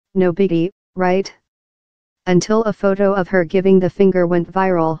No biggie, right? Until a photo of her giving the finger went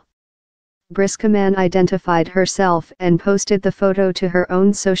viral. Briskman identified herself and posted the photo to her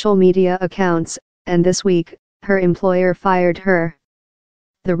own social media accounts, and this week, her employer fired her.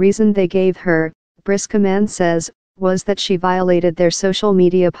 The reason they gave her, Briskman says, was that she violated their social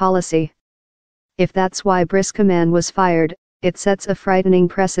media policy. If that's why Briskman was fired, it sets a frightening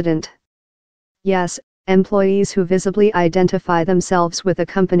precedent. Yes, employees who visibly identify themselves with a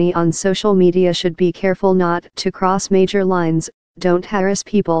company on social media should be careful not to cross major lines. Don't harass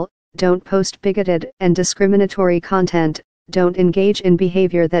people, don't post bigoted and discriminatory content, don't engage in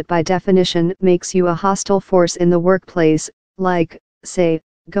behavior that by definition makes you a hostile force in the workplace, like, say,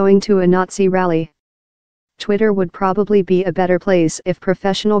 going to a Nazi rally. Twitter would probably be a better place if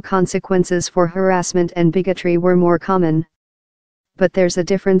professional consequences for harassment and bigotry were more common. But there's a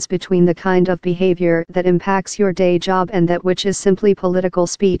difference between the kind of behavior that impacts your day job and that which is simply political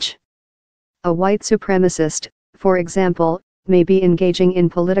speech. A white supremacist, for example, may be engaging in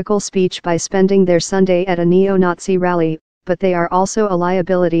political speech by spending their Sunday at a neo-Nazi rally, but they are also a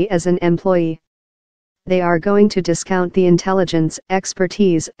liability as an employee. They are going to discount the intelligence,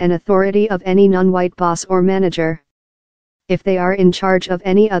 expertise, and authority of any non-white boss or manager. If they are in charge of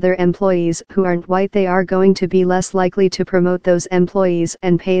any other employees who aren't white, they are going to be less likely to promote those employees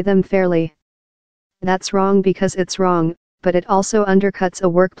and pay them fairly. That's wrong because it's wrong, but it also undercuts a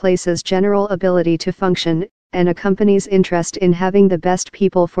workplace's general ability to function, and a company's interest in having the best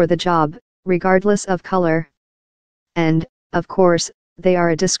people for the job, regardless of color. And, of course, they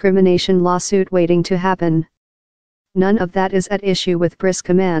are a discrimination lawsuit waiting to happen. None of that is at issue with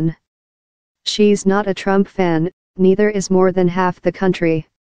Briskman. She's not a Trump fan, neither is more than half the country.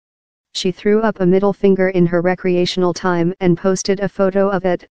 She threw up a middle finger in her recreational time and posted a photo of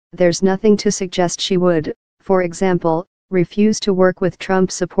it. There's nothing to suggest she would, for example, refuse to work with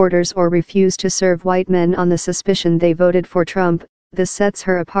Trump supporters or refuse to serve white men on the suspicion they voted for Trump. This sets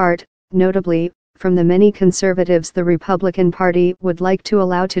her apart, notably, from the many conservatives the Republican Party would like to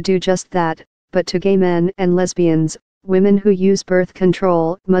allow to do just that, but to gay men and lesbians, women who use birth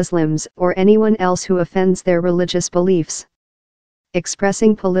control, Muslims, or anyone else who offends their religious beliefs.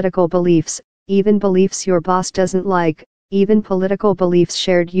 Expressing political beliefs, even beliefs your boss doesn't like, even political beliefs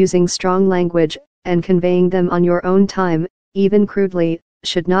shared using strong language, and conveying them on your own time, even crudely,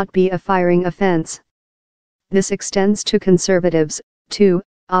 should not be a firing offense. This extends to conservatives, too,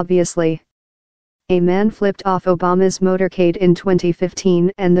 obviously. A man flipped off Obama's motorcade in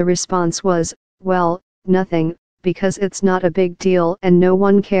 2015 and the response was, well, nothing, because it's not a big deal and no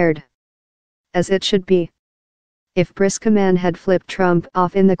one cared. As it should be. If Briskman had flipped Trump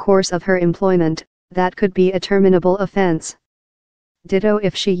off in the course of her employment, that could be a terminable offense. Ditto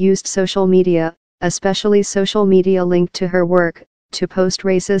if she used social media, especially social media linked to her work, to post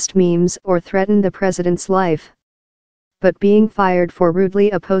racist memes or threaten the president's life. But being fired for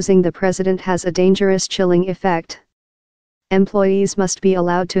rudely opposing the president has a dangerous chilling effect. Employees must be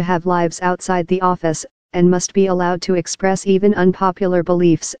allowed to have lives outside the office, and must be allowed to express even unpopular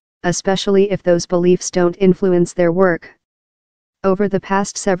beliefs, especially if those beliefs don't influence their work. Over the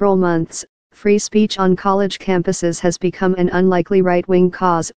past several months, free speech on college campuses has become an unlikely right-wing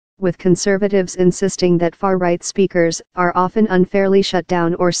cause, with conservatives insisting that far-right speakers are often unfairly shut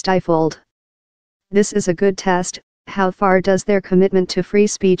down or stifled. This is a good test. How far does their commitment to free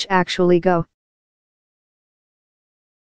speech actually go?